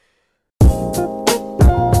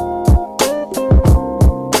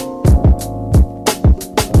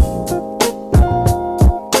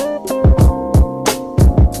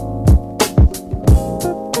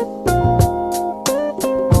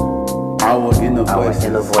Inner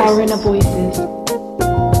voices. Our inner voices.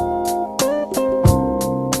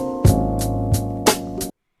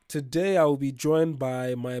 Today I will be joined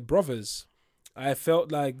by my brothers. I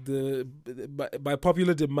felt like by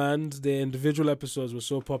popular demand, the individual episodes were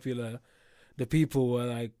so popular, the people were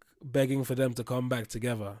like begging for them to come back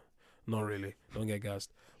together. Not really, don't get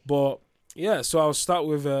gassed. But yeah, so I'll start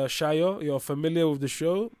with Shayo. You're familiar with the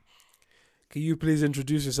show. Can you please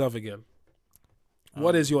introduce yourself again?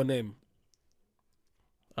 What is your name?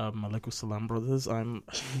 Alaikum salam, brothers. I'm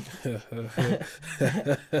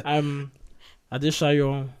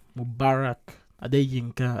Adeshayo Mubarak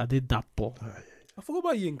Adeyinka Adedapo. I forgot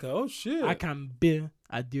about Yinka. Oh shit! I can be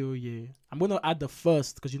Adeoye. I'm gonna add the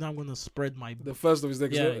first because I'm gonna spread my. The first of his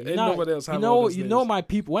name. Yeah, Ain't nobody else have all all those you know my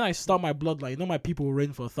people. When I start my bloodline, my people will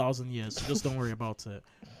reign for 1,000 years. So just don't worry about it.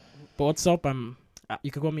 But what's up?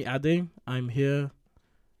 You can call me Ade. I'm here.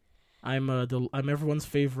 I'm everyone's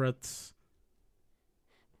favorite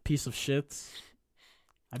piece of shit.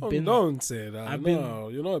 Don't say that.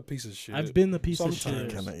 You're not a piece of shit. I've been a piece of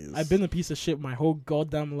Sometimes. shit. I've been a piece of shit my whole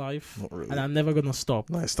goddamn life. Not really. And I'm never gonna stop.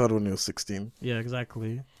 No, I started when you were 16. Yeah,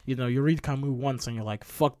 exactly. You read Camus once and you're like,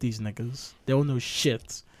 fuck these niggas. They don't know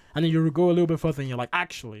shit. And then you go a little bit further and you're like,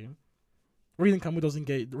 actually, reading Camus doesn't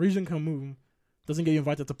get you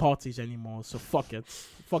invited to parties anymore. So fuck it.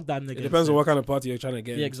 Fuck that nigga. It depends on what kind of party you're trying to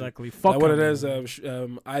get. Yeah, into. exactly. Fuck like what it Camus.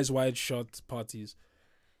 is, eyes wide shut parties.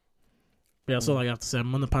 Yeah, that's all I have to say.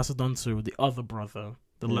 I'm gonna pass it on to the other brother,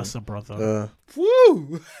 the lesser brother.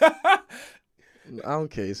 Woo! I don't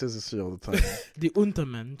care. He says this shit all the time. The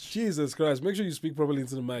Untermensch. Jesus Christ! Make sure you speak properly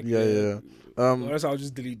into the mic. Yeah. Or else I'll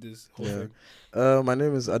just delete this whole Yeah. thing. My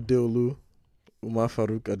name is Adeolu Umar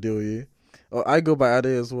Farouk Adeoye. I go by Ade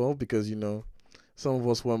as well because some of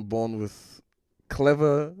us weren't born with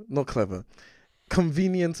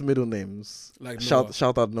convenient middle names. Like Noah.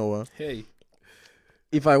 Shout out Noah. Hey.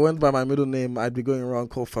 If I went by my middle name, I'd be going around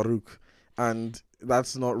called Farouk, and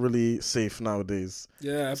that's not really safe nowadays.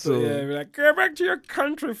 Yeah, So- be like, get back to your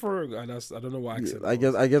country, Farouk. And I don't know what accent. I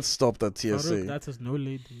get stopped at TSA. Farouk, that is no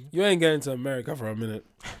lady. You ain't getting to America for a minute.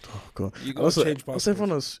 Oh, God. You gotta change Also,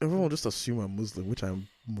 passports. everyone just assume I'm Muslim, which I'm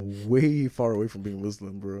way far away from being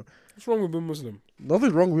Muslim, bro. What's wrong with being Muslim?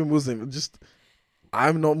 Nothing wrong with being Muslim. Just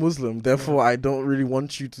I'm not Muslim, therefore I don't really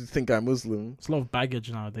want you to think I'm Muslim. It's a lot of baggage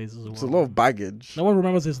nowadays as well. It's a lot of baggage. No one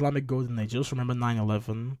remembers the Islamic golden age. Just remember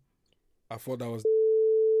 9/11. I thought that was.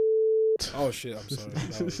 Oh shit! I'm sorry.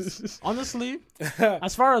 That was... Honestly,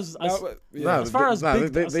 as far as They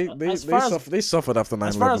suffered after 9/11.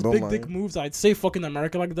 as far as don't big lie. dick moves, I'd say fucking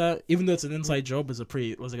America like that. Even though it's an inside job, was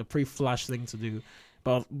like a pretty flash thing to do.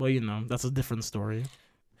 But that's a different story.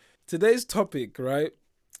 Today's topic, right,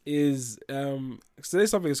 is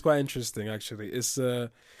today's topic is quite interesting actually. It's so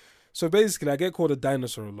basically I get called a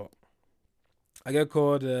dinosaur a lot. I get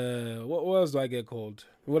called what else do I get called?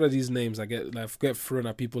 What are these names I get thrown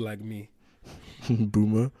at people like me?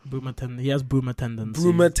 Boomer. He has boomer tendencies.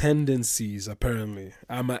 Boomer tendencies, apparently.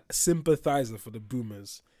 I'm a sympathizer for the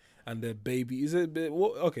boomers and their baby. Is it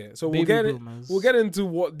okay, so Baby boomers. we'll get into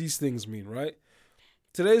what these things mean, right?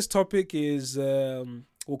 Today's topic is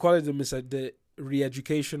we'll call it the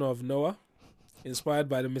re-education of Noah, inspired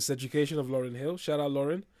by the miseducation of Lauryn Hill. Shout out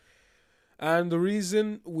Lauryn. And the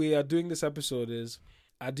reason we are doing this episode is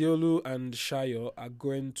Adeolu and Shayo are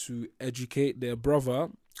going to educate their brother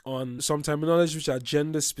on some terminologies which are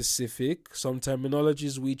gender specific, some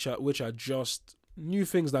terminologies which are just new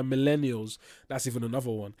things that millennials, that's even another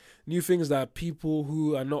one, new things that people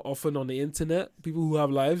who are not often on the internet, people who have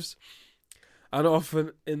lives, are not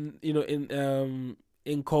often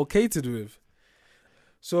inculcated with.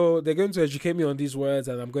 So they're going to educate me on these words,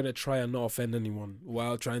 and I'm going to try and not offend anyone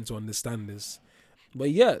while trying to understand this.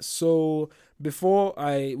 But yeah, so before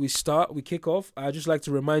we kick off, I'd just like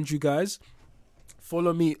to remind you guys,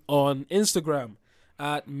 follow me on Instagram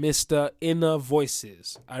at Mr. Inner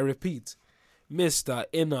Voices. I repeat, Mr.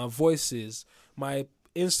 Inner Voices. My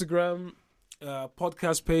Instagram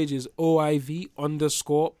podcast page is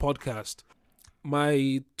OIV_podcast.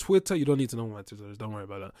 My Twitter, you don't need to know what my Twitter is, don't worry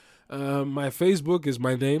about that. My Facebook is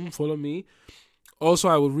my name, follow me. Also,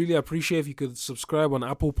 I would really appreciate if you could subscribe on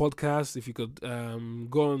Apple Podcasts, if you could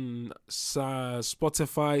go on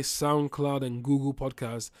Spotify, SoundCloud, and Google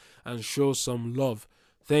Podcasts and show some love.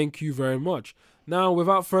 Thank you very much. Now,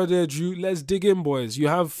 without further ado, let's dig in, boys. You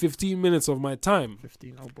have 15 minutes of my time.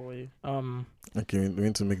 15, oh boy. Okay, we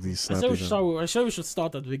need to make these I snappy. say we should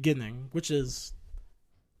start at the beginning, which is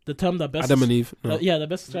the term that best... Adam and Eve. No. the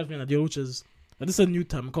best describes me in Adeolu, which is This is a new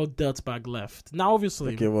term called dirtbag left. Now,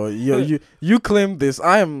 obviously, Okay, well, you claim this.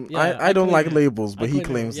 I I don't claim like it. labels, I but he claim it,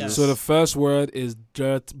 claims yeah. this. So the first word is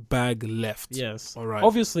dirt bag left. yes, All right.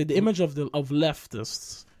 obviously, the image of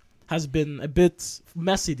leftists has been a bit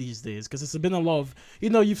messy these days because it's been a lot of,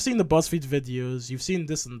 you've seen the BuzzFeed videos, you've seen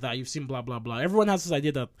this and that, you've seen blah blah blah. Everyone has this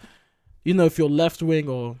idea that, if you're left wing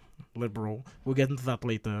or liberal, we'll get into that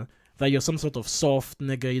later, that you're some sort of soft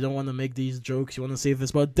nigga, you don't want to make these jokes, you want to say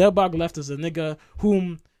this. But dirtbag left is a nigga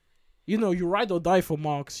whom, you ride or die for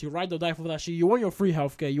Marx, you ride or die for that shit, you want your free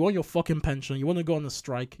healthcare, you want your fucking pension, you want to go on a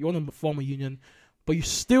strike, you want to form a union, but you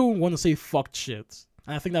still want to say fucked shit.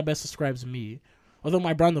 And I think that best describes me. Although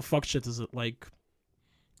my brand of fuck shit is like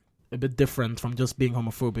a bit different from just being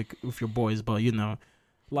homophobic with your boys, but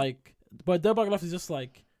but dirtbag left is just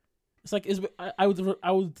like, I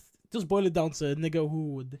would just boil it down to a nigga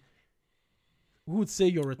who would say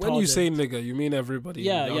you're retarded. When you say nigga, you mean everybody.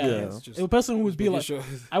 Yeah, Okay, yeah. it's just- A person who would be making like,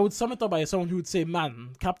 sure- I would sum it up by someone who would say, man,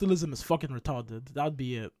 capitalism is fucking retarded. That'd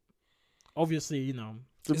be it. Obviously, To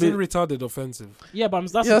Isn't be- retarded offensive? Yeah,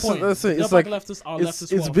 but that's Yeah, the point. that's it. It's Dirtbag like- leftists are it's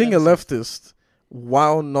leftists who are being a offensive. leftist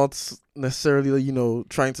while not necessarily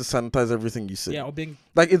trying to sanitize everything you say. Yeah, or being,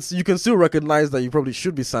 Like you can still recognize that you probably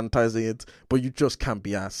should be sanitizing it, but you just can't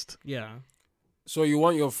be asked. yeah. So you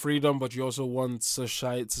want your freedom, but you also want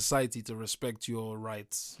society to respect your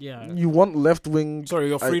rights. Yeah. You want left wing. Sorry,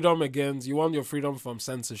 your freedom against. You want your freedom from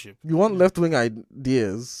censorship. You want left wing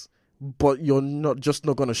ideas, but you're not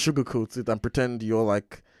gonna sugarcoat it and pretend you're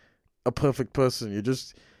like a perfect person.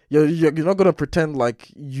 You're not gonna pretend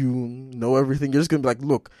like you know everything. You're just gonna be like,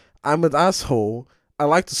 look, I'm an asshole. I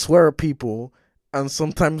like to swear at people and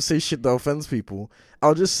sometimes say shit that offends people.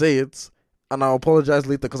 I'll just say it and I'll apologize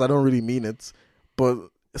later because I don't really mean it. But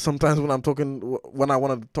sometimes when I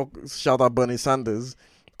want to shout out Bernie Sanders,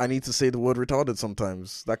 I need to say the word retarded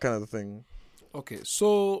sometimes. That kind of thing. Okay,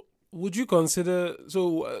 so would you consider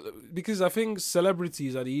because I think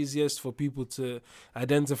celebrities are the easiest for people to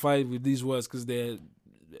identify with these words because they're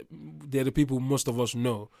the people most of us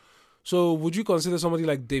know. So would you consider somebody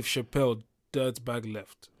like Dave Chappelle dirtbag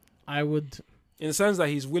left? I would. In the sense that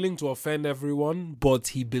he's willing to offend everyone, but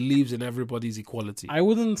he believes in everybody's equality. I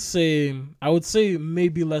wouldn't say. I would say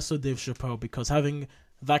maybe less so Dave Chappelle because having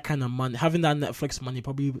that kind of money, having that Netflix money,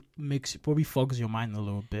 probably fogs your mind a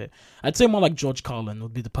little bit. I'd say more like George Carlin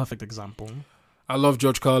would be the perfect example. I love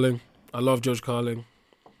George Carlin.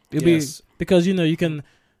 It'd Yes. be because you can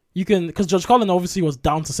because George Carlin obviously was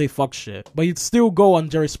down to say fuck shit, but he'd still go on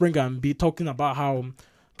Jerry Springer and be talking about how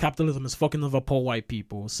capitalism is fucking over poor white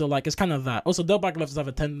people. So like it's kind of that. Also, dirtbag leftists have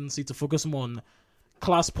a tendency to focus more on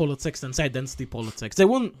class politics than say identity politics. They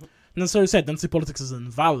wouldn't necessarily say identity politics is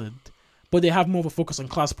invalid, but they have more of a focus on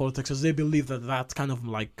class politics because they believe that kind of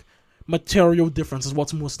like material difference is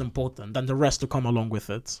what's most important than the rest to come along with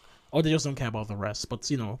it. Or they just don't care about the rest. But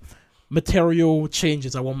material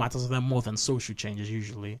changes are what matters to them more than social changes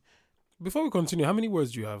usually. Before we continue, how many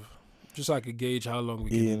words do you have? Just so I could gauge how long we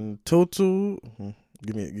can. In total,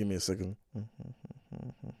 give me a second.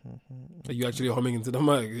 Are you actually humming into the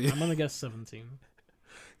mic? I'm gonna guess 17.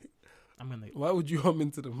 Why would you hum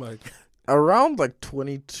into the mic? Around like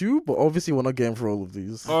 22, but obviously we're not getting for all of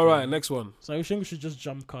these. All right, next one. So I think we should just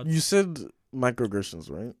jump cut. You said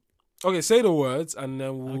microaggressions, right? Okay, say the words and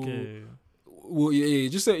then we'll. Okay.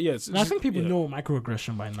 Just say yes. Now, I think people know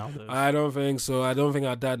microaggression by now. Though. I don't think so. I don't think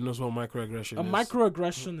our dad knows what microaggression A is.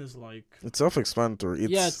 microaggression is like It's self-explanatory.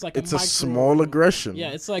 it's like a a small aggression.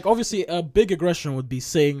 yeah, it's like obviously a big aggression would be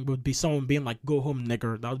someone being like go home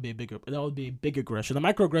nigger. That would be a big aggression. A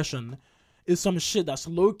microaggression is some shit that's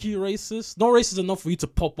low key racist. Not racist enough for you to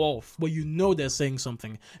pop off, but they're saying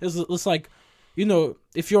something. It's like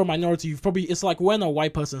if you're a minority, it's like when a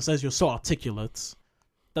white person says you're so articulate.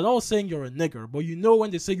 They're not saying you're a nigger, but when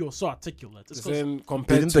they say you're so articulate, it's because Then They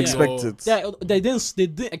compared didn't to expect your- it. they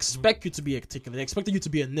didn't expect you to be articulate. They expected you to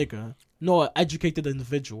be a nigger, not an educated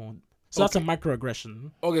individual. So that's a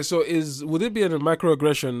microaggression. Okay, so would it be a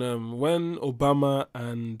microaggression when Obama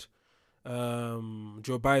and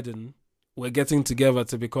Joe Biden were getting together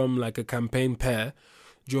to become like a campaign pair?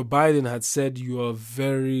 Joe Biden had said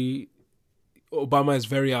Obama is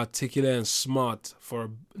very articulate and smart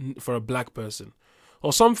for a black person,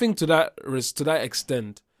 or something to that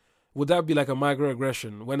extent. Would that be like a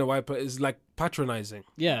microaggression when a white person is like patronizing?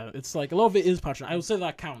 Yeah, it's like a lot of it is patron. I would say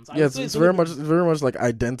that counts. I Yeah, would say it's very much like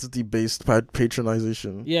identity-based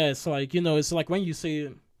patronization. Yeah, it's like it's like when you say,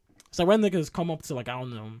 it's like when niggas come up to like I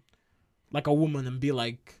don't know, like a woman and be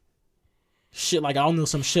like, shit, like I don't know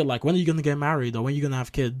some shit like when are you gonna get married or when are you gonna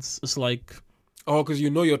have kids? It's like Because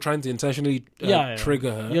you're trying to intentionally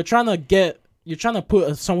trigger her. You're trying to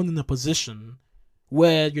put someone in a position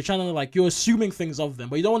where you're trying to like you're assuming things of them,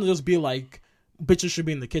 but you don't want to just be like bitches should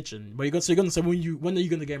be in the kitchen. But you're gonna say when are you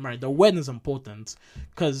gonna get married? The wedding is important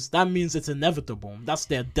because that means it's inevitable. That's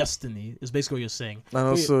their destiny. Is basically what you're saying. And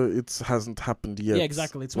also, it hasn't happened yet. Yeah,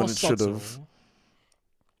 exactly. It's when more it should subtle. have.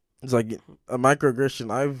 It's like a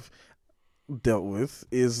microaggression I've dealt with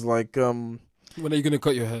is like When are you gonna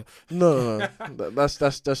cut your hair? no. That's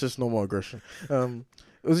just normal aggression.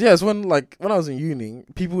 It's when I was in uni,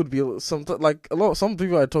 people would be some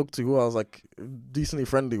people I talked to who I was like decently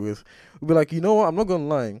friendly with would be like, you know what, I'm not gonna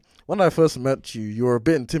lie. When I first met you, you were a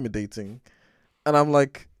bit intimidating, and I'm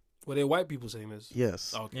like, Were they white people saying this?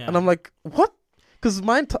 yes, Okay. Yeah. and I'm like, what? Because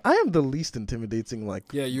I am the least intimidating. Like,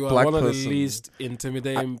 Yeah, you are black one of person. the least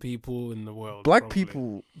intimidating people in the world. black probably.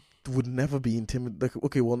 people would never be intimidated. Like,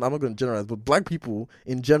 okay, well, I'm not going to generalize, but black people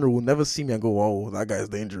in general will never see me and go, "Wow, that guy is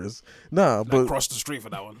dangerous." Nah, Like, but cross the street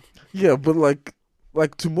for that one. yeah, but like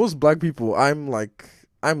to most black people, I'm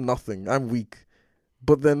nothing. I'm weak.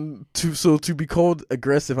 But then to be called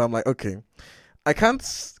aggressive, I'm like, okay, I can't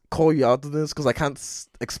call you out on this because I can't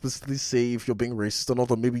explicitly say if you're being racist or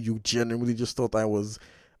not, or maybe you genuinely just thought I was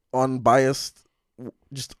unbiased,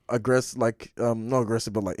 just aggressive, like not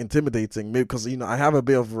aggressive, but like intimidating. Maybe because I have a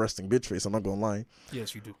bit of a resting bitch face. I'm not gonna lie.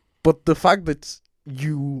 Yes, you do. But the fact that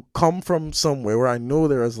you come from somewhere where I know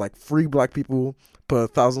there is like 3 black people per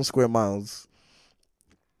 1,000 square miles,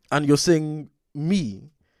 and you're saying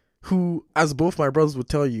me, who, as both my brothers would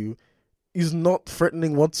tell you, is not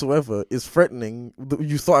threatening whatsoever, is threatening.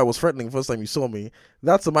 You thought I was threatening the first time you saw me.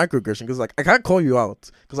 That's a microaggression because like I can't call you out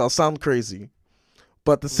because I'll sound crazy.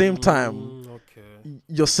 But at the same time, Okay.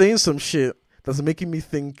 you're saying some shit that's making me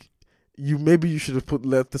think maybe you should have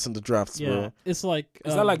left this in the drafts, Yeah, bro. it's like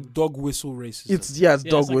Is that like dog whistle racism? It's yeah, dog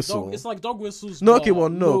it's like whistle. it's like dog whistles. No, but- okay, well,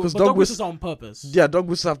 no, 'cause but dog dog whistles are on purpose. Yeah, dog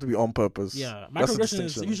whistles have to be on purpose. Yeah, That's the microaggression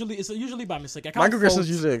is distinction. usually by mistake. I can't Microaggression fault- is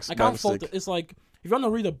usually I by can't fault mistake. it. It's like if you want to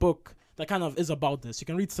read a book that kind of is about this, you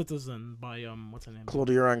can read Citizen by what's her name?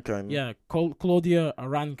 Claudia Rankine. Yeah, Claudia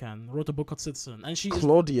Rankin wrote a book called Citizen, and she is,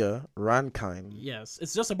 Claudia Rankine. yes,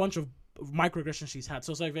 it's just a bunch of microaggressions she's had.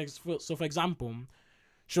 So for example,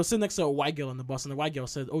 she was sitting next to a white girl on the bus, and the white girl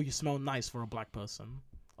said, "Oh, you smell nice for a black person,"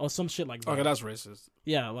 or some shit like that. Okay, that's racist.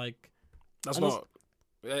 Yeah, like That's And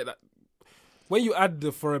not. When you add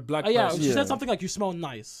the for a black yeah, person, she Yeah. said something like, "You smell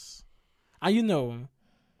nice," and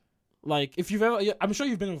like if you've ever, I'm sure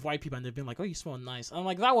you've been with white people and they've been like, "Oh, you smell nice," and I'm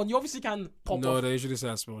like that one, you obviously can pop no, off. they usually say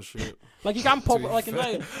I smell shit. Like you can't pop be like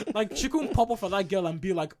fair. like she couldn't pop off for that girl and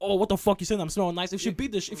be like, "Oh, what the fuck you saying? I'm smelling nice." If she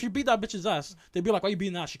beat that bitch's ass, they'd be like, "Why you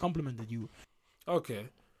beating her ass? She complimented you." Okay,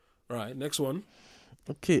 right. Next one.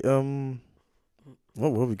 Okay,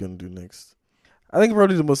 what were we gonna do next? I think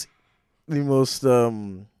probably the most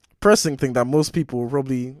pressing thing that most people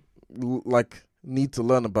probably need to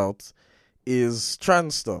learn about is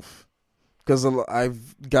trans stuff. Because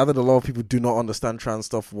I've gathered a lot of people do not understand trans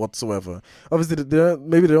stuff whatsoever. Obviously,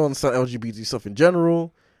 maybe they don't understand LGBT stuff in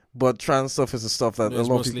general, but trans stuff is the stuff that No, a it's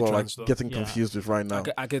lot of mostly people are trans like stuff. getting Yeah. confused with right now.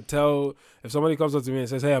 I could tell if somebody comes up to me and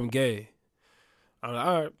says, "Hey, I'm gay," I'm like,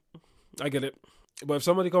 "All right, I get it." But if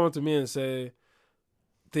somebody comes up to me and say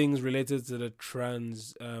things related to the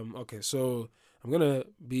trans, okay, so I'm gonna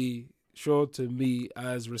be sure to be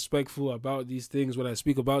as respectful about these things when I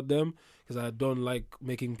speak about them because I don't like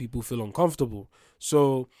making people feel uncomfortable.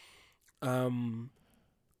 So,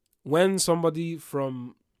 when somebody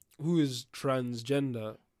who is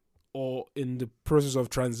transgender or in the process of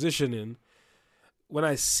transitioning, when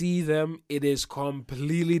I see them, it is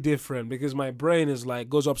completely different because my brain is like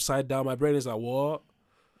goes upside down. My brain is like, what?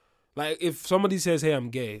 Like if somebody says, "Hey, I'm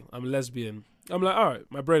gay, I'm lesbian," I'm like, all right.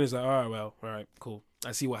 My brain is like, all right, well, all right, cool.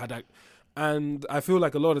 I see what had that, and I feel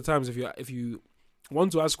like a lot of times if you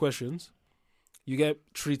want to ask questions, you get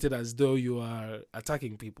treated as though you are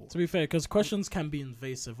attacking people. To be fair, because questions can be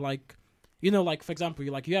invasive. Like, like for example,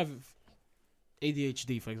 you have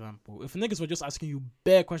ADHD, for example. If niggas were just asking you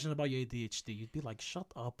bare questions about your ADHD, you'd be like, "Shut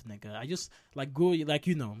up, nigga." I just go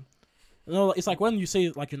it's like when you say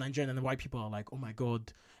like you're Nigerian and the white people are like, "Oh my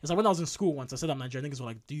god." It's like when I was in school once, I said I'm Nigerian. Niggas were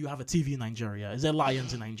like, "Do you have a TV in Nigeria? Is there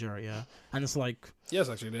lions in Nigeria?" And it's like, Yes,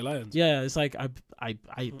 actually, they're lions. yeah, it's like I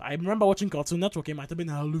remember watching Cartoon Network. It might have been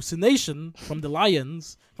a hallucination from the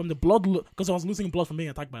lions, from the blood, because I was losing blood from being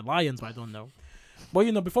attacked by lions, but I don't know. But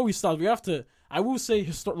before we start, we have to. I will say,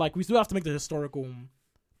 we do have to make the historical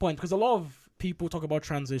point because a lot of people talk about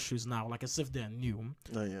trans issues now, like as if they're new.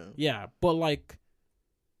 Oh, yeah. Yeah, but like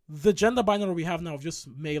the gender binary we have now of just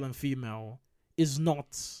male and female is not.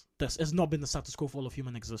 This has not been the status quo for all of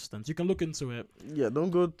human existence. You can look into it. Yeah, don't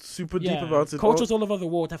go super deep Yeah, about it. cultures all over the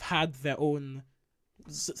world have had their own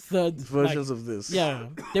third versions of this. Yeah,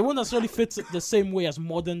 they won't necessarily fit the same way as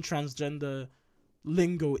modern transgender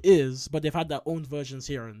lingo is, but they've had their own versions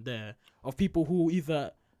here and there of people who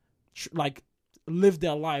either live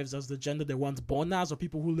their lives as the gender they weren't born as, or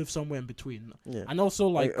people who live somewhere in between. Yeah. And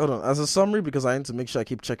also Hold on. As a summary, because I need to make sure I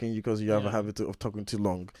keep checking you because you have a Yeah. habit of talking too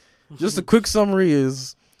long. Just a quick summary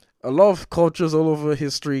is a lot of cultures all over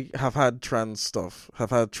history have had trans stuff,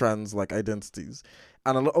 have had trans like identities.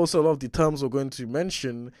 And also a lot of the terms we're going to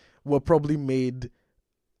mention were probably made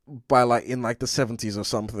by in the 70s or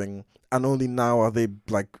something, and only now are they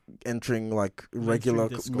like entering like regular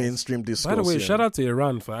mainstream discourse. By the way, yeah. shout out to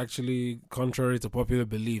Iran for actually, contrary to popular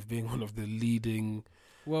belief, being one of the leading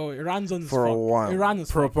Iran's on for a while. Iran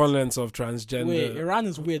is proponents of transgender. Wait, Iran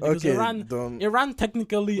is weird because Okay, Iran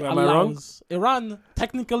technically Am I wrong?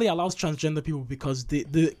 allows transgender people because the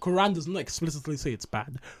Quran does not explicitly say it's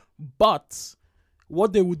bad. But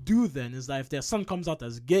what they would do then is that if their son comes out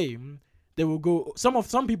as gay, they will go.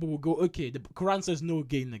 Some people will go, okay, the Quran says no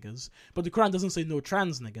gay niggas, but the Quran doesn't say no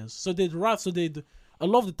trans niggas. So a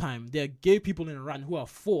lot of the time there are gay people in Iran who are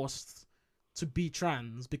forced to be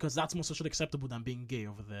trans because that's more socially acceptable than being gay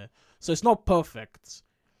over there. So it's not perfect.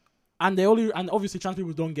 And obviously trans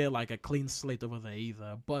people don't get like a clean slate over there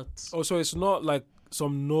either. But so it's not like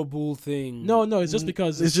some noble thing. No, it's just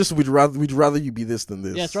because it's just we'd rather you be this than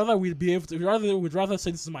this. Yeah, it's rather we'd rather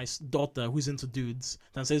say this is my daughter who's into dudes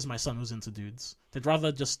than say this is my son who's into dudes. They'd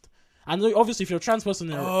rather just. And obviously, if you're a trans person,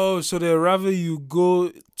 so they'd rather you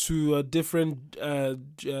go to a different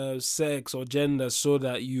sex or gender so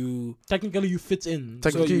that you technically you fit in.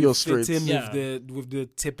 Technically, you're straight. Fit in with the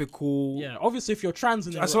typical. Yeah, obviously, if you're trans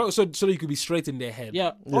in Iran, so that you could be straight in their head.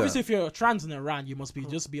 Yeah, obviously, if you're trans in Iran, you must be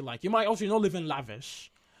just be like, you might also not live in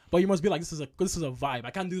lavish, but you must be like, this is a vibe. I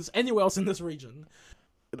can't do this anywhere else in this region.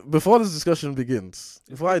 Before this discussion begins,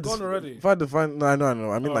 If I define, no,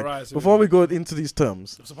 I mean, right, so before we go into these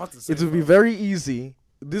terms, I was about to say, it will be very easy.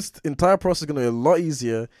 This entire process is going to be a lot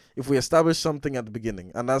easier if we establish something at the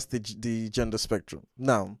beginning, and that's the gender spectrum.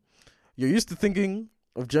 Now, you're used to thinking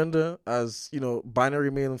of gender as, binary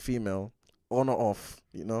male and female, on or off,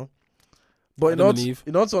 But in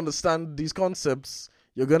order to understand these concepts,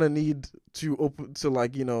 you're going to need to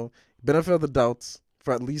benefit of the doubt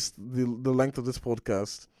for at least the length of this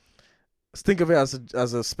podcast. Think of it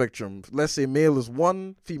as a spectrum. Let's say male is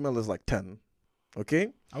 1, female is like 10. Okay?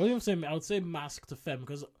 I would say mask to femme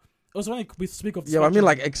because also when we speak of I mean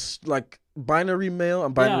like binary male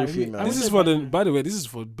and binary female. This is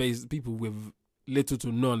for people with little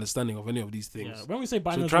to no understanding of any of these things. Yeah, when we say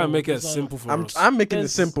binary, so try and make it simple for us. I'm making it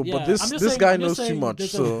simple, but this guy knows too much.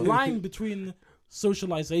 There's so a line between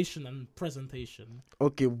socialization and presentation.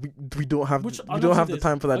 Okay, we don't have the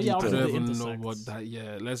time for that detail. I don't even know what that.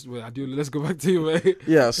 Yeah, let's go back to you, mate.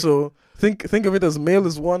 Yeah, so think of it as male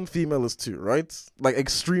is 1, female is 2, right? Like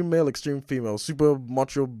extreme male, extreme female, super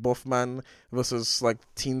macho buff man versus like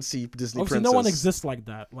teensy Disney princess. No one exists like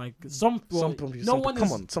that. Like no one.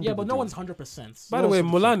 But no one's 100%. By the way,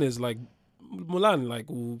 Mulan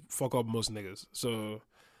will fuck up most niggas. So.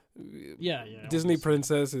 Yeah. Disney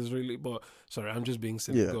princess is really, but sorry, I'm just being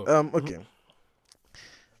silly. Yeah. Okay.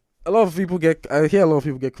 I hear a lot of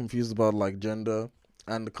people get confused about like gender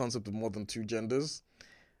and the concept of more than 2 genders.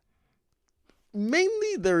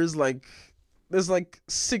 Mainly, there's like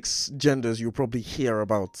 6 genders you'll probably hear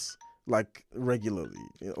about like regularly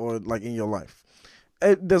or like in your life.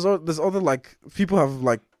 There's other like people have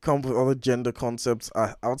like come up with other gender concepts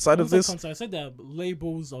outside of this. I said there are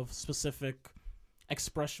labels of specific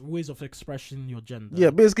ways of expressing your gender.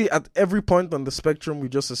 Yeah, basically at every point on the spectrum we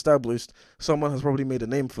just established, someone has probably made a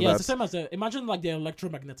name for that. Yeah, it's the same as imagine like the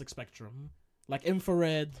electromagnetic spectrum, like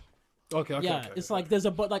infrared. Okay. It's like there's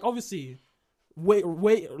but like obviously,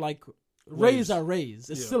 rays are rays.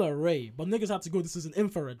 It's still a ray, but niggas have to go. This is an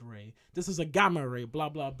infrared ray. This is a gamma ray. Blah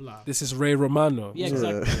blah blah. This is Ray Romano. Yeah,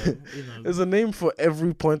 exactly. There's a name for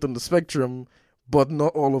every point on the spectrum. But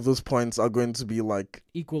not all of those points are going to be like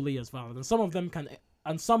equally as valid, and some of them can,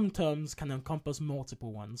 and some terms can encompass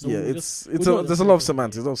multiple ones. So there's a lot of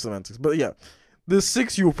semantics. But yeah, the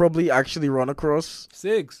 6 you'll probably actually run across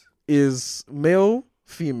 6 is male,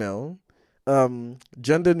 female,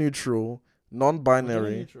 gender neutral,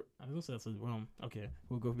 non-binary. I don't say that's okay.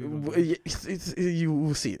 We'll go. You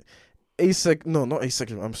will see it. Not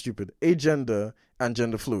asexual. I'm stupid. Agender and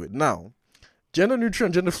gender fluid. Now. Gender neutral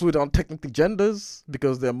and gender fluid aren't technically genders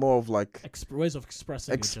because they're more of like ways of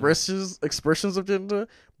expressing expressions of gender,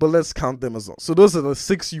 but let's count them as well. So those are the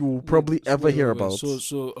 6 you will probably ever hear about.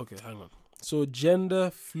 So okay, hang on. So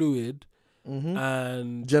gender fluid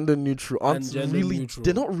and gender neutral aren't gender really neutral.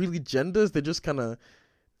 They're not really genders, they're just kind of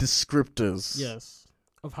descriptors. Yes.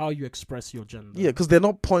 of how you express your gender. Yeah, because they're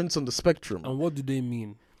not points on the spectrum. And what do they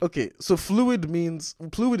mean? Okay, so fluid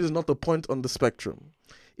is not a point on the spectrum.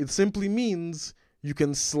 It simply means you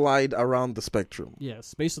can slide around the spectrum.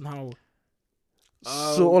 Yes, based on how.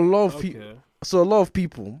 So a lot of Okay. So a lot of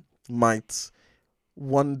people might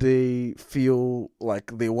one day feel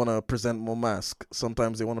like they want to present more masc.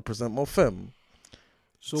 Sometimes they want to present more femme.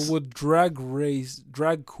 So would drag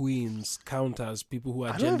queens count as people who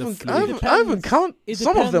are gender I fluid? haven't count It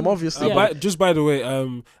some of them, depends. obviously. Yeah. Just by the way,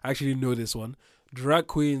 I actually know this one. Drag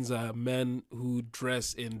queens are men who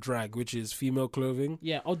dress in drag, which is female clothing,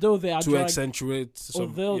 Yeah, although they are to drag, accentuate some.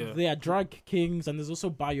 although Yeah. they are drag kings, and there's also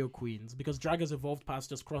bio queens because drag has evolved past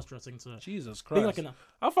just cross dressing to Jesus being Christ! like an.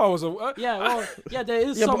 I thought it was a. Yeah, well, yeah, there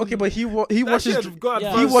is Yeah, some. but okay, but he That watches shit got Yeah.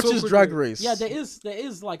 he advanced so watches quickly. Drag Race. Yeah, there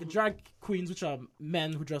is like drag queens which are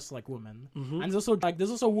men who dress like women, Mhm. and there's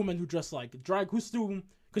also women who dress like drag who still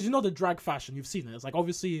because you know the drag fashion, you've seen it. It's like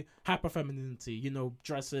obviously hyper femininity,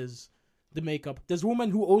 dresses, the makeup. There's women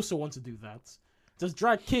who also want to do that. There's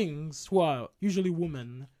drag kings who are usually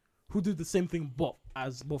women who do the same thing but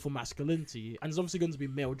for masculinity, and there's obviously going to be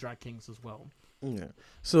male drag kings as well. Yeah.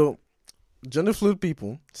 So, gender fluid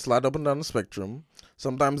people slide up and down the spectrum.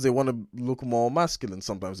 Sometimes they want to look more masculine.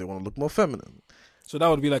 Sometimes they want to look more feminine. So that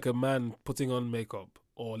would be like a man putting on makeup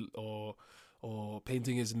or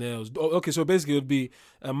painting his nails. Okay, so basically it would be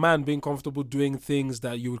a man being comfortable doing things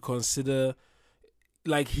that you would consider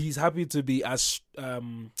like he's happy to be as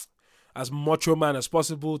macho man as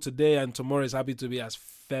possible today, and tomorrow is happy to be as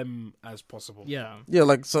femme as possible. Yeah. Yeah,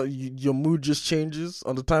 like so your mood just changes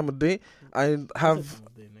on the time of day. I have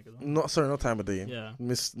not time of day. Yeah.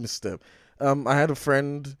 Misstep. I had a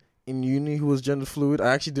friend in uni who was gender fluid.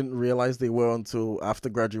 I actually didn't realize they were until after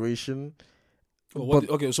graduation.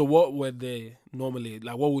 Okay, so what were they normally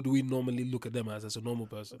like? What would we normally look at them as a normal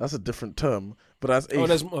person? That's a different term, but that's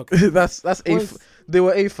Okay. that's they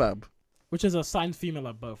were AFAB. Which is assigned female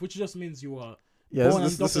at birth, which just means you were. Yeah, Born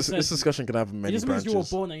and this doctor said- discussion can have It many just means you were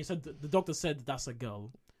branches. born and you said the doctor said that's a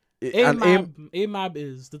girl. And AMAB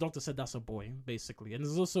is the doctor said that's a boy, basically. And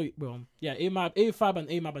there's also AFAB and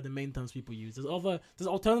AMAB are the main terms people use. There's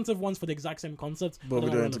alternative ones for the exact same concept. but we they're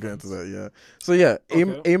don't not need to go relevant. into that, yeah. So yeah,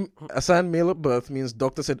 Okay. assigned male at birth means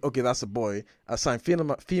doctor said, okay, that's a boy. Assigned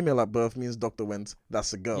female at birth means doctor went,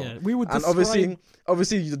 that's a girl. Yeah, we would And describe,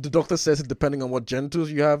 obviously the doctor says it depending on what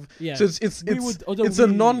genitals you have. yeah, So it's a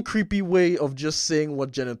non-creepy way of just saying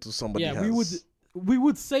what genitals somebody has. we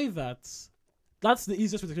would say that that's the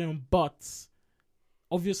easiest way to explain, but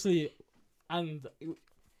obviously, and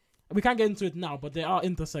we can't get into it now, but there are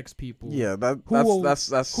intersex people. Yeah, Who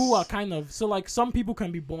that's who are kind of so like some people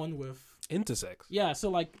can be born with Intersex. so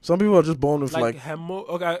like some people are just born with Like, like hemo.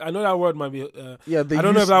 Okay, I know that word might be. yeah. I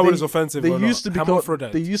don't know if that word is offensive. They or used not. to be called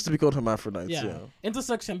Hermaphrodite. they used to be called hermaphrodites. Yeah.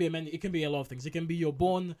 intersex can be it can be a lot of things. It can be you're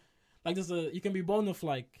born like you can be born with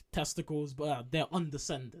like testicles, but they're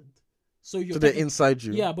undescended. So They're inside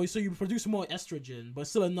you. Yeah, but so you produce more estrogen, but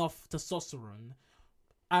still enough testosterone.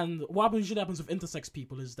 And what usually happens with intersex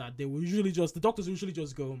people is that the doctors usually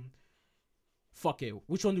just go, fuck it.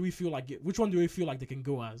 Which one do we feel like they can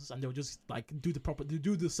go as? And they'll just like do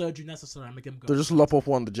the surgery necessary and make them go. They'll just lop off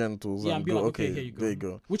one of the genitals Yeah, and and be go, like, okay, okay, here you go. there you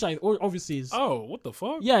go. Which obviously is Oh, what the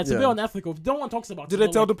fuck? yeah, it's a bit Yeah. unethical. No one talks about. Did it, they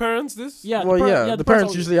but, tell like, the parents this? Yeah, Well, the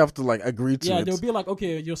parents will- usually have to like agree to Yeah, it. they'll be like,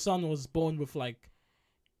 okay, your son was born with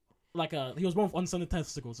he was born with unsended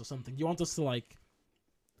testicles or something. You want us to like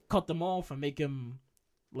cut them off and make him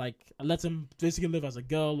like let him basically live as a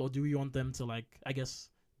girl, or do we want them to like I guess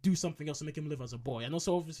do something else to make him live as a boy? And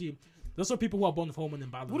also obviously there's also people who are born with hormone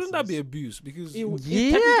imbalances. Wouldn't that be abuse? Because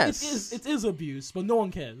Yes. it is abuse, but no one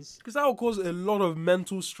cares. that will cause a lot of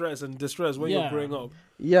mental stress and distress when you're Yeah. growing up.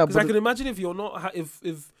 Yeah, Because I but can imagine if you're not if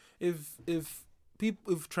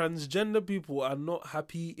transgender people are not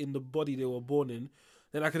happy in the body they were born in,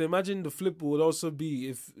 then I can imagine the flip would also be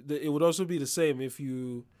it would also be the same if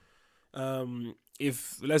you,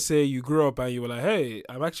 if let's say you grew up and you were like, hey,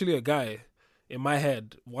 I'm actually a guy in my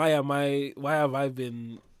head. Why have I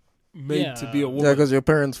been made to be a woman? yeah, because your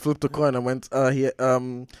parents flipped a coin and went,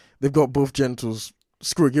 they've got both genitals.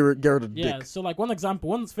 Screw it, get rid of the Yeah, dick. so like one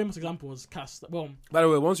famous example was Well, By the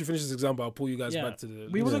way, once you finish this example, I'll pull you guys Yeah. back to the.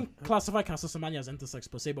 we wouldn't classify Caster Semenya as intersex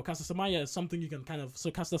per se, but Caster Semenya is something you can kind of. So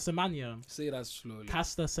Caster Semenya, Say that slowly.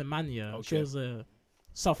 Caster Semenya, she Okay. was a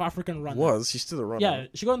South African runner. Was she's still a runner? Yeah,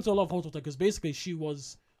 she got into a lot of hot water because basically she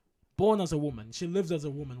was born as a woman. She lived as a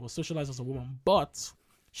woman, was socialized as a woman, but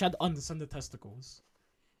she had undescended testicles.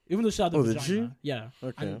 Even though she had a Oh, did vagina. Yeah.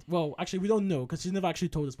 Okay. And, well, actually, we don't know because she never actually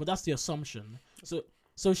told us, but that's the assumption.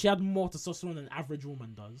 So she had more testosterone than an average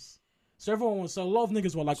woman does. So a lot of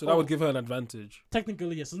niggas were like, So that would give her an advantage.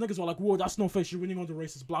 technically, yes. So niggas were like, whoa, that's no fair. She's winning all the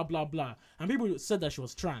races, blah, blah, blah. And people said that she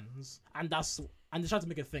was trans. And they tried to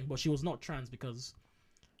make a thing, but she was not trans because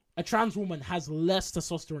a trans woman has less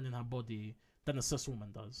testosterone in her body than a cis woman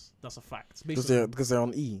does. That's a fact. Because they're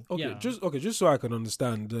on E. Okay, Yeah. just so I can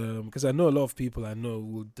understand, because I know a lot of people I know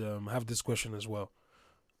would have this question as well.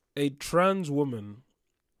 A trans woman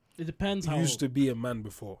It depends how... used to be a man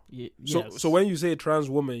before. So yes. so when you say trans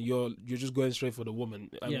woman, you're just going straight for the woman.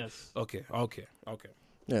 I mean, Yes. Okay.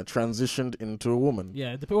 Yeah, transitioned into a woman.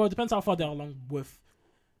 Yeah, it depends how far they're along with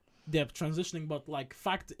their transitioning. But, like,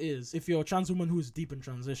 fact is, if you're a trans woman who is deep in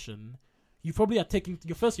transition, you probably are taking...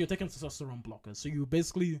 You're taking testosterone blockers. So you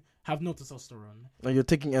basically have no testosterone. And you're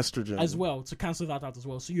taking estrogen. As well, to cancel that out as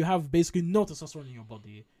well. So you have basically no testosterone in your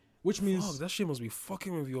body. Which means... Fuck, that shit must be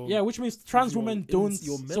fucking with your... Yeah, which means trans your- women in don't...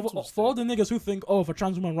 your So mental for all state. the niggas who think, oh, if a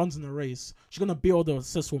trans woman runs in a race, she's gonna be all the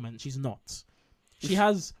cis woman. She's not. She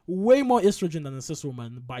has way more estrogen than a cis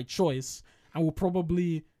woman by choice, and will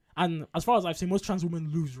probably... And as far as I've seen, most trans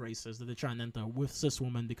women lose races that they try and enter with cis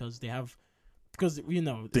women because they have... Because, you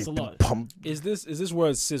know, it's a lot. Pump. Is this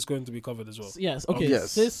word cis going to be covered as well? Yes, okay.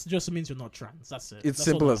 yes. Cis just means you're not trans. That's it. It's That's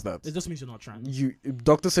simple all as that. It just means you're not trans. You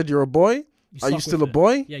doctor said you're a boy. Are you stuck still a with it.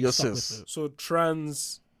 boy? Yeah, You're stuck cis. with it. So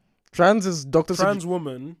trans Is doctor trans said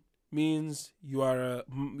woman means you are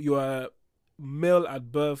a male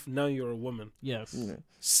at birth. Now you're a woman. Yes. Yeah.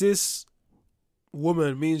 Cis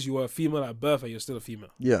woman means you are a female at birth and you're still a female.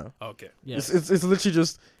 Yeah. Okay. Yes. It's literally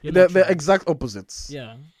just You're they're not trans. exact opposites.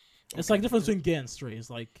 Yeah. It's like difference between gay and straight. It's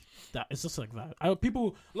like that. It's just like that. A lot of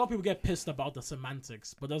people get pissed about the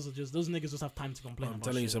semantics, but those niggas just have time to complain I'm about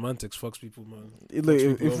telling you, shit. semantics fucks people, man. Look,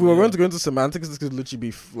 people if over we were here. going to go into semantics, this could literally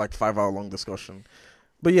be like 5-hour long discussion.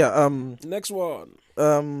 But yeah, Next one.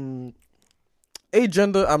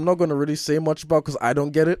 agender, I'm not going to really say much about because I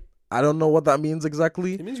don't get it. I don't know what that means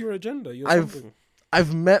exactly. It means you're a gender. You're I've- something.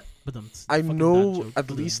 I've met, But I fucking know dad joke.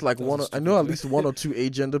 at least like That's one. a I know at stupid least thing. one or two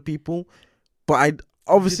agender people, but I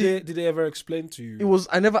obviously Did they ever explain to you? it was.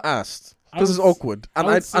 I never asked I because it's would- awkward, and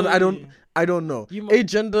would I don't. say I don't know. you mo-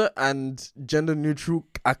 Agender and gender neutral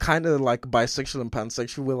are kind of like bisexual and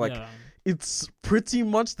pansexual. Where like yeah. it's pretty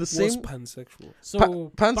much the What's same. pansexual? So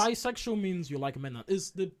pans- bisexual means you like men.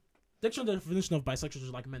 Is the dictionary definition of bisexual is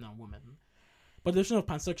you like men and women. But the definition of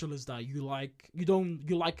pansexual is that you like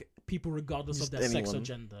people regardless Just of their sex or anyone.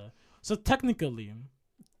 gender. So technically,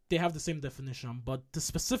 they have the same definition, but the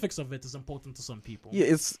specifics of it is important to some people. Yeah,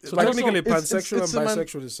 it's So like, technically, it's pansexual it's and seman-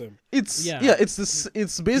 bisexual is the same. It's Yeah.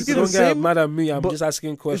 it's basically Don't the get same. mad at me. I'm but just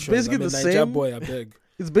asking questions. basically I'm a the Naija same. boy. I beg.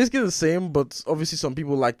 It's basically the same, but obviously some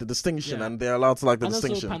people like the distinction, Yeah. and they're allowed to like the And also,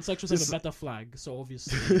 distinction. pansexuals This- have a better flag, so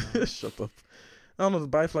obviously, you know, Shut up. I don't know. The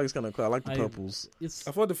bi flag is kind of cool. I like the I- purples. it's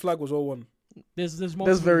I thought the flag was all one. there's There's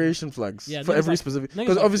multiple- variation flags Yeah, for niggas every like- specific. niggas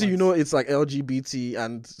Because like obviously you flags. know it's like LGBT,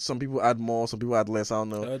 and some people add more, some people add less. I don't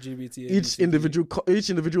know. LGBT. Each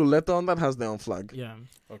individual letter on that has their own flag. Yeah.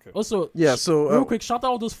 Okay. Also, Yeah. So real quick, shout out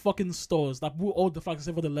all those fucking stores that put all the flags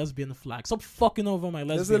except for the lesbian flag. Stop fucking over my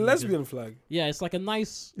lesbian. There's a niggas. lesbian flag. Yeah, it's like a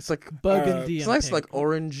nice it's like burgundy. it's and nice, pink. like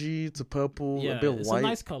orangey to purple, Yeah, a bit it's white. a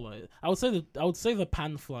nice color. I would say the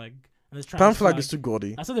pan flag and the trans Pan flag is too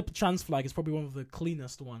gaudy. I say the trans flag is probably one of the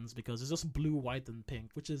cleanest ones because it's just blue, white, and pink,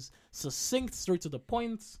 which is succinct, straight to the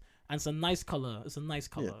point, and it's a nice color. It's a nice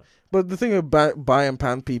color. But the thing about bi and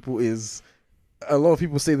pan people is, a lot of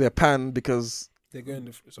people say they're pan because They're going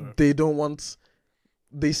to. Sorry. they don't want.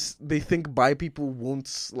 They think bi people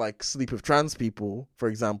won't like sleep with trans people, for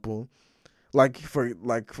example. Like for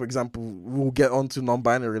example, we'll get onto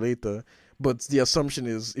non-binary later. But the assumption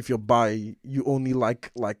is if you're bi, you only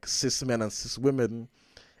like cis men and cis women,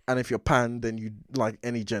 and if you're pan, then you like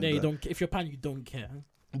any gender. Yeah, you don't. If you're pan, you don't care.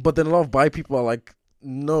 But then a lot of bi people are like,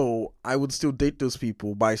 no, I would still date those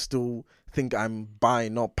people, but I still think I'm bi,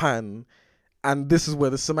 not pan. And this is where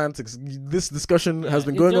the semantics, this discussion has Yeah,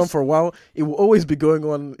 been it going on just- for a while. It will always be going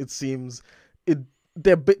on, it seems.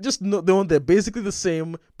 They're they're basically the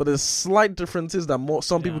same, but there's slight differences that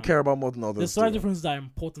some people Yeah. care about more than others. There's slight do. differences that are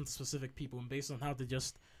important to specific people, and based on how they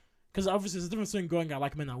just. Because obviously, there's a difference between going, I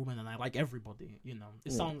like men and women, and I like everybody. You know,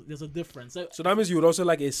 there's a difference. So that means you would also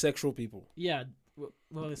like asexual people. Yeah,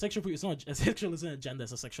 well, sexual people. It's not asexual isn't a gender;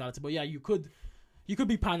 it's a sexuality. But yeah, you could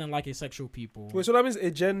be pan and like asexual people. Wait, so that means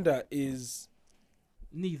a gender is.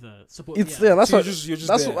 Neither. So, but, It's yeah. That's So why you're just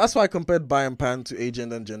there. that's why I compared bi and pan to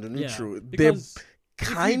agender and gender Yeah, neutral. They're because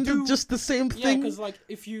kind do- of just the same yeah, thing. because like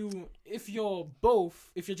if you're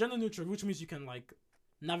gender neutral, which means you can like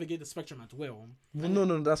navigate the spectrum at will.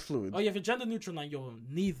 No, that's fluid. Oh yeah, if you're gender neutral and you're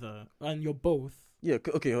neither and you're both, Yeah.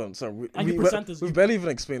 Okay. Hold on. Sorry. And you present as We've you. barely even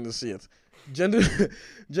explained this yet. Gender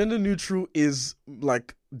gender neutral is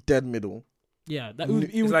like dead middle. Yeah, that It's would, it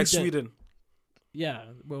It's would like be dead. Sweden. Yeah,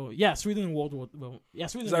 well, yeah, Sweden in World War. Well, yeah,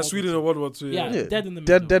 Sweden. It's in like World Sweden War in World War II. II. Yeah, Yeah, dead in the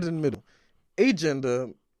middle. Dead in the middle.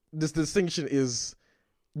 Agender. This distinction is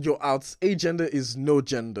you're out. Agender is no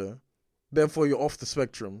gender. Therefore, you're off the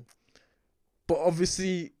spectrum. But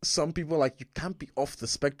obviously, some people are like, you can't be off the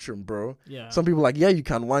spectrum, bro. Yeah. Some people are like, yeah, you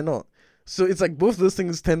can. Why not? So it's like both those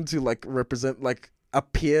things tend to like represent, like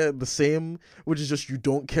appear the same, which is just you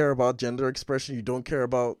don't care about gender expression. You don't care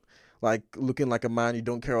about like looking like a man. You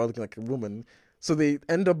don't care about looking like a woman. So they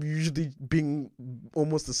end up usually being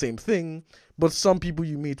almost the same thing. But some people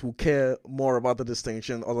you meet will care more about the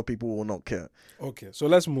distinction. Other people will not care. Okay, so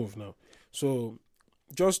let's move now. So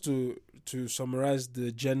just to summarize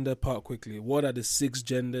the gender part quickly, what are the 6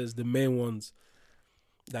 genders, the main ones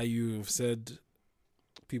that you've said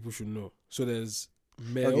people should know? So there's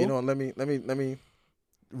male. Okay, you know what, let me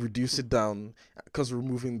reduce it down, because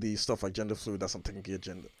removing the stuff like gender fluid, that's not technically a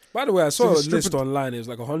gender. By the way, I saw So a the stupid- list online. It was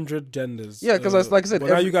like 100 genders. Yeah, because like I said, but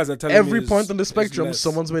now you guys are telling me every it's- point on the it's spectrum, less.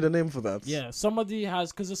 someone's made a name for that. Yeah, somebody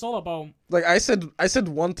has, because it's all about. Like I said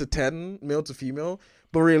 1 to 10, male to female,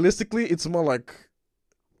 but realistically, it's more like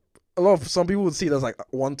some people would see it as like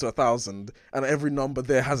 1 to 1,000, and every number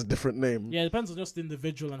there has a different name. Yeah, it depends on just the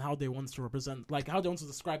individual and how they want to represent, like how they want to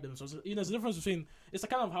describe themselves. You know, there's a difference between. It's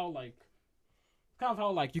kind of how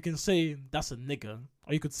you can say that's a nigger,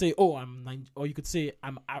 or you could say, oh, or you could say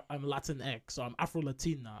I'm Latinx, or I'm Afro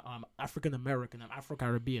Latina, or I'm African American, I'm Afro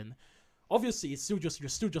Caribbean. Obviously, you're still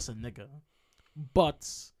just a nigger, but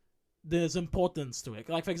there's importance to it.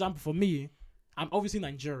 Like for example, for me, I'm obviously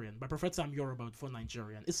Nigerian, but I prefer to say I'm Yoruba before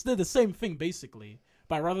Nigerian. It's still the same thing basically,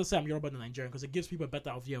 but I'd rather say I'm Yoruba than Nigerian because it gives people a better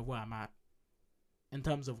idea of where I'm at in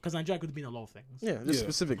terms of, because Nigeria could mean a lot of things. Yeah, just Yeah.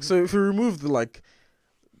 specific. So if we remove the like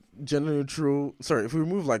gender neutral, if we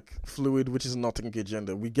remove like fluid, which is not technically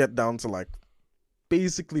gender, we get down to like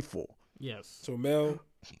basically 4: Yes. So male,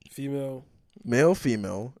 female. male,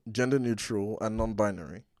 female, gender neutral, and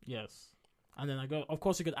non-binary. Yes. And then of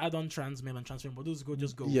course you could add on trans male and trans female, but those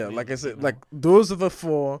just go. Yeah, male like I and said, female. like those are the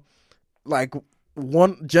 4. Like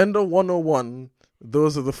gender 101.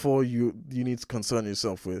 Those are the 4 you need to concern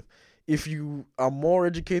yourself with. If you are more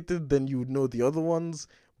educated, then you would know the other ones.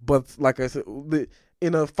 But like I said,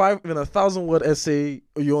 in a 1,000-word essay,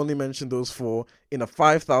 you only mention those 4. In a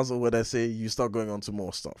 5,000-word essay, you start going on to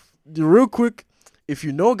more stuff. Real quick, if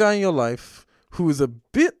you know a guy in your life who is a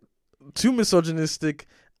bit too misogynistic,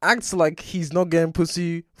 acts like he's not getting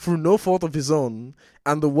pussy through no fault of his own,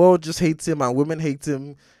 and the world just hates him and women hate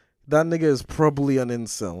him, that nigga is probably an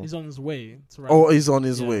incel. he's on his way. Or he's on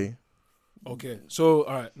his Yeah. way. Okay, so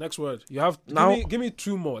all right, next word. You have Now- give me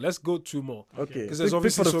 2 more. Let's go 2 more. Okay. 'Cause there's Pick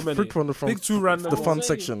obviously from the- so many. Pick from the front, Pick 2 random. the I fun would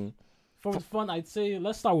say- section. For fun, I'd say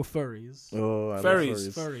let's start with furries. Oh, I love Furries.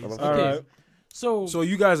 Furries. I love Okay. Alright. So So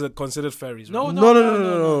you guys are considered fairies, right? no, No,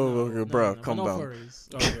 okay, bruh, calm no down.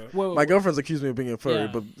 Furries. Okay. Well, My girlfriend's accused me of being a furry,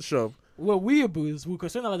 Yeah. but shut up. well, weeaboos will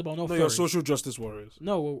concern a lot about no No, furries. you're social justice warriors.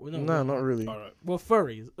 No, Nah, not really. All right. Well,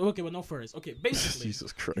 furries. Okay, but no furries. Okay, basically,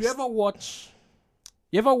 Jesus Christ. you ever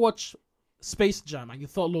watch Space Jam and you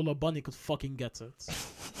thought Lola Bunny could fucking get it,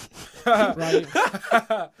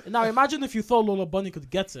 right? Now imagine if you thought Lola Bunny could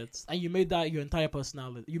get it and you made that your entire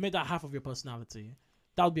personality. You made that half of your personality.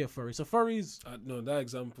 That would be a furry. So furries. No, that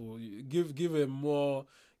example.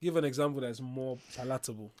 Give an example that's more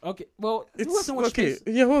palatable. Okay, well, you It's wasn't watch okay.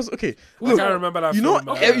 Space. Yeah, okay. I Look, can't remember that. you know,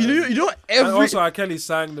 film, you know And every. also, R. Kelly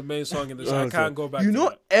sang the main song in the show. I Okay. can't go back. You to know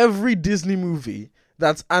that. every Disney movie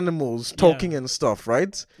that's animals talking and stuff,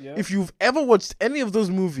 right? Yeah. If you've ever watched any of those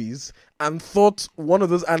movies and thought one of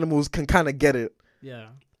those animals can kind of get it, Yeah,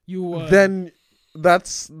 you. then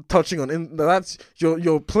that's touching on that's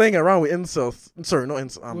you're playing around with incels. Sorry, not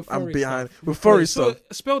incels. With I'm furry behind stuff. with furry Wait, so stuff.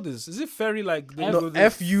 spell this. Is it fairy like the, No, the-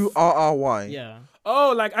 Furry. Yeah.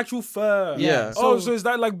 Oh, like actual fur. Yeah. Oh, So- so is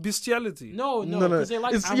that like bestiality? No, No. because they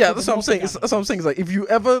like. That's what I'm saying. That's what I'm saying. It's like if you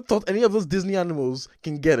ever thought any of those Disney animals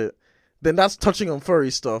can get it, then that's touching on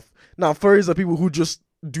furry stuff. Now, furries are people who just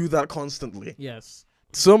do that constantly. Yes.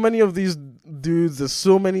 So many of these dudes, there's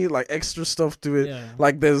so many like extra stuff to it. Yeah.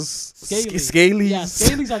 Like there's scalies. Yeah,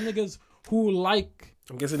 scalies are niggas who like.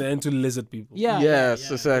 I'm guessing they're into lizard people. Yeah.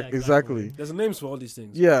 Yes, yeah, exactly. There's names for all these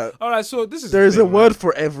things. Yeah, All right, so this is there the is a thing, word right?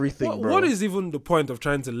 for everything, bro. What is even the point of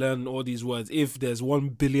trying to learn all these words if there's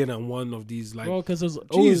 1,000,000,001 of these? Like, Well, because there's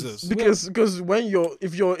Jesus. because when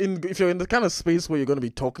if you're in the kind of space where you're going to be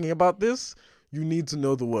talking about this, you need to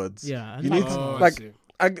know the words. Yeah. and You like- need to- oh, I like- see.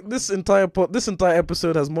 This entire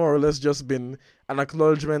episode has more or less just been an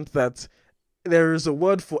acknowledgement that there is a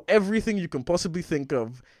word for everything you can possibly think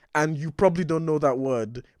of, and you probably don't know that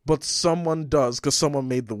word, but someone does because someone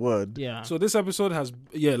made the word. Yeah. So this episode has,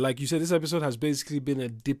 like you said, this episode has basically been a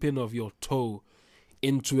dipping of your toe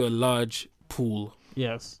into a large pool.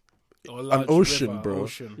 Yes. Or a large ocean, river, bro.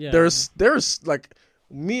 Ocean. Yeah. There's like,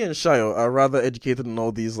 me and Shayo are rather educated in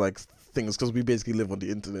all these like things because we basically live on the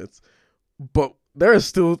internet, but there are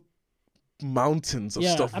still mountains of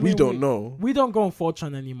Yeah, stuff I we mean, don't know. We don't go on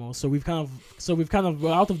 4chan anymore, so we've kind of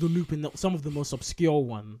we're out of the loop in some of the most obscure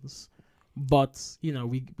ones, but you know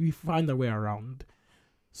we find our way around.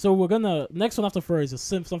 So we're gonna next one after furries is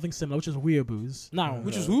something similar, which is weeaboos. Now,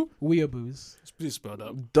 Which is who? weeaboos? Please spell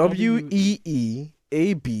that.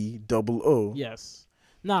 WEEABOO. Yes.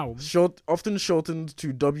 Now, Often shortened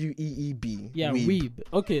to WEEB. yeah, Weeb. weeb.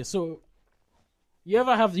 Okay, so you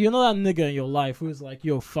ever have that nigga in your life who's like,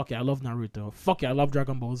 yo, fuck it, I love Naruto. Fuck it, I love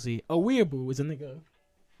Dragon Ball Z. A weeaboo is a nigga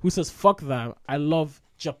who says, fuck that, I love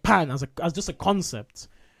Japan as just a concept.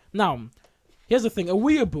 Now, here's the thing, a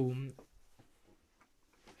weeaboo,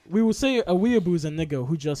 we would say a weeaboo is a nigga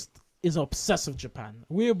who just is obsessed with Japan.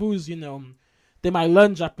 Weeaboos, they might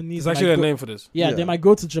learn Japanese. There's actually a name for this. Yeah, Yeah. they might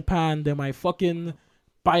go to Japan, they might fucking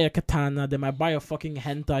buy a katana, they might buy a fucking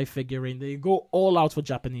hentai figurine, they go all out for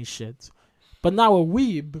Japanese shit. But now a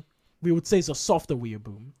weeb, we would say is a softer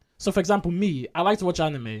weeaboo. So for example, me, I like to watch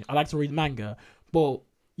anime, I like to read manga, but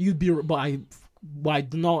I'm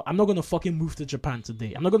not gonna fucking move to Japan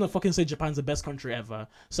today. I'm not gonna fucking say Japan's the best country ever.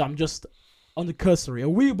 So I'm just on the cursory. A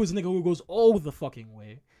weeaboo is a nigga who goes all the fucking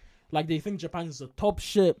way. Like they think Japan is the top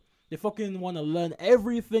shit. They fucking want to learn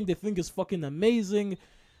everything. They think it's fucking amazing.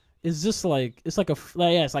 It's just like it's like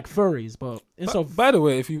furries, but instead of By the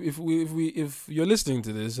way, if you're listening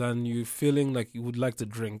to this and you're feeling like you would like to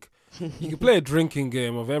drink, you can play a drinking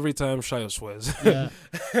game of every time Shayo swears. yeah.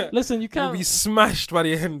 Listen, you You'll can't. be smashed by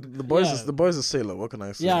the end. The boys Yeah. is the boys are sailor. What can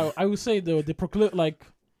I say? Yeah, I would say though the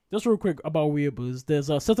just real quick about weeaboos. There's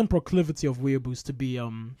a certain proclivity of weeaboos to be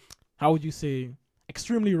how would you say,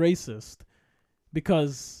 extremely racist,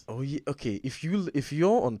 because Oh yeah. Okay. If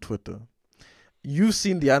you're on Twitter, you've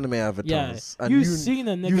seen the anime avatars. And you've seen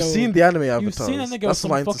a nigga. You've seen the anime avatars. You've seen a nigga with That's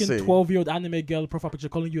some mine to fucking say. 12-year-old anime girl profile picture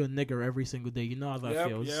calling you a nigger every single day. You know how that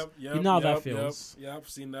feels. You know how that feels. Yep, I've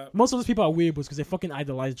seen that. Most of those people are weeaboos because they fucking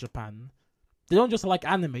idolize Japan. They don't just like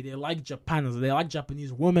anime, they like Japan. They like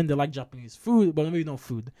Japanese women, they like Japanese food. But maybe not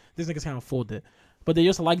food. These niggas can't afford it. But they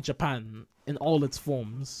just like Japan in all its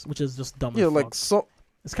forms, which is just dumb Yeah, as like fuck. so.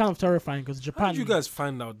 It's kind of terrifying because How Japan... did you guys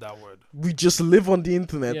find out that word? We just live on the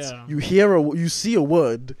internet. Yeah. You see a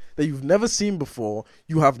word that you've never seen before.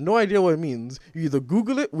 You have no idea what it means. You either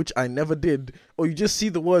Google it, which I never did, or you just see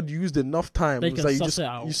the word used enough times They can that you suss just it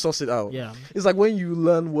out. you suss it out. Yeah. It's like when you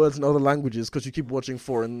learn words in other languages because you keep watching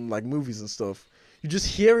foreign like movies and stuff. You just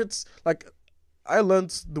hear it. Like I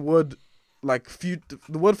learned the word the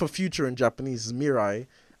word for future in Japanese is mirai.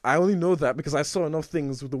 I only know that because I saw enough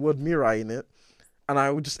things with the word mirai in it. And I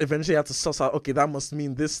would just eventually have to suss out, okay, that must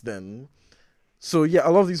mean this then. So yeah,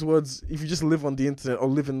 a lot of these words, if you just live on the internet or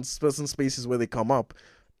live in certain spaces where they come up,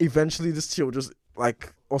 eventually this shit will just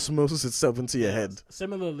like osmosis itself into your head.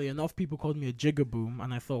 Similarly, enough people called me a jigaboom,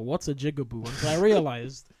 and I thought, what's a jigaboo? Until I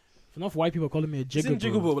realized enough white people calling me a Isn't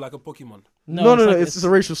jigaboo. Jiggable like a Pokemon? No, like- it's a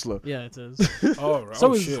racial slur. Yeah, it is. Oh, right.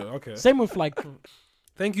 So Oh, is- shit. Okay. Same with like...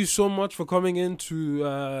 Thank you so much for coming in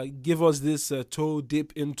to give us this toe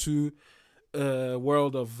dip into a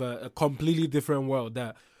world of a completely different world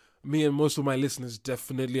that me and most of my listeners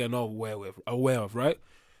definitely are not aware of, right?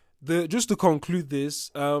 Just to conclude this,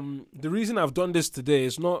 the reason I've done this today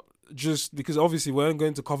is not just because obviously we aren't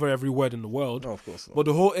going to cover every word in the world, No, of course not. but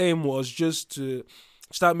the whole aim was just to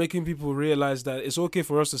start making people realize that it's okay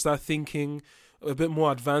for us to start thinking a bit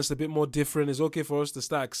more advanced, a bit more different. It's okay for us to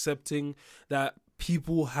start accepting that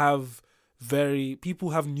people have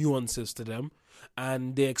nuances to them,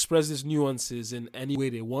 and they express these nuances in any way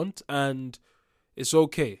they want, and it's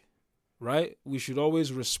okay, right? We should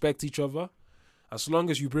always respect each other. As long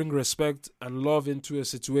as you bring respect and love into a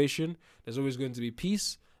situation, there's always going to be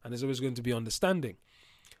peace, and there's always going to be understanding.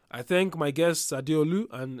 I thank my guests Adeolu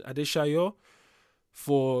and Adeshayo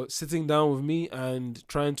for sitting down with me and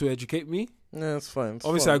trying to educate me. Yeah, it's fine.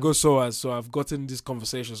 Obviously, I go SOAS, so I've gotten these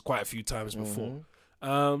conversations quite a few times before.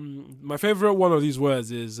 My favorite one of these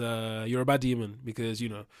words is Yoruba Demon, because,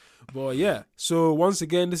 but yeah. So once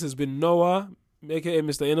again, this has been Noah, aka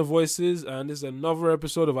Mr. Inner Voices, and this is another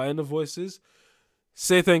episode of our Inner Voices.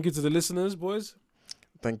 Say thank you to the listeners, boys.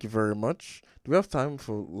 Thank you very much. Do we have time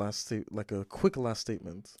for a quick last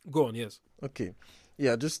statement? Go on, yes. Okay.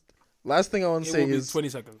 Yeah, just last thing I want to say will be is 20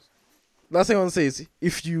 seconds. last thing I want to say is,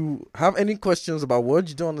 if you have any questions about words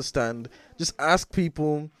you don't understand, just ask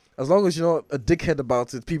people. As long as you're not a dickhead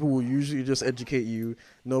about it, people will usually just educate you.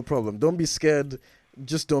 No problem. Don't be scared.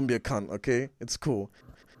 Just don't be a cunt, okay? It's cool.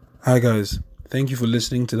 Hi guys, thank you for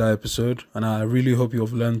listening to that episode, and I really hope you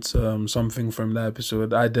have learned something from that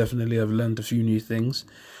episode. I definitely have learned a few new things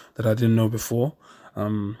that I didn't know before,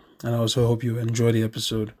 and I also hope you enjoy the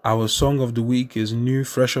episode. Our song of the week is new,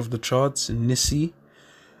 fresh off the charts, Nissi,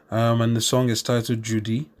 and the song is titled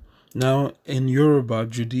Judy. Now, in Yoruba,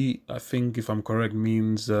 Judy, I think if I'm correct,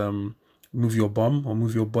 means move your bum or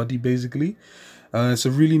move your body, basically. It's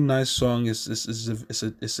a really nice song. It's a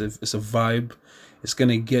vibe. It's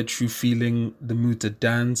gonna get you feeling the mood to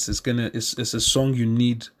dance. It's a song you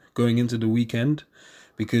need going into the weekend,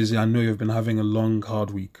 because I know you've been having a long,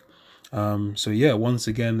 hard week. So yeah, once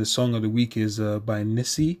again, the song of the week is by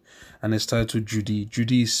Nissi, and it's titled Judy.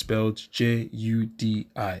 Judy is spelled Judi.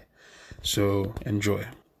 So enjoy.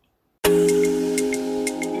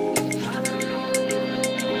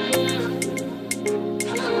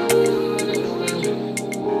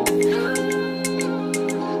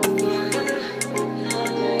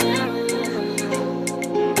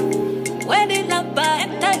 When the lamp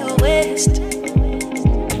enter your waist,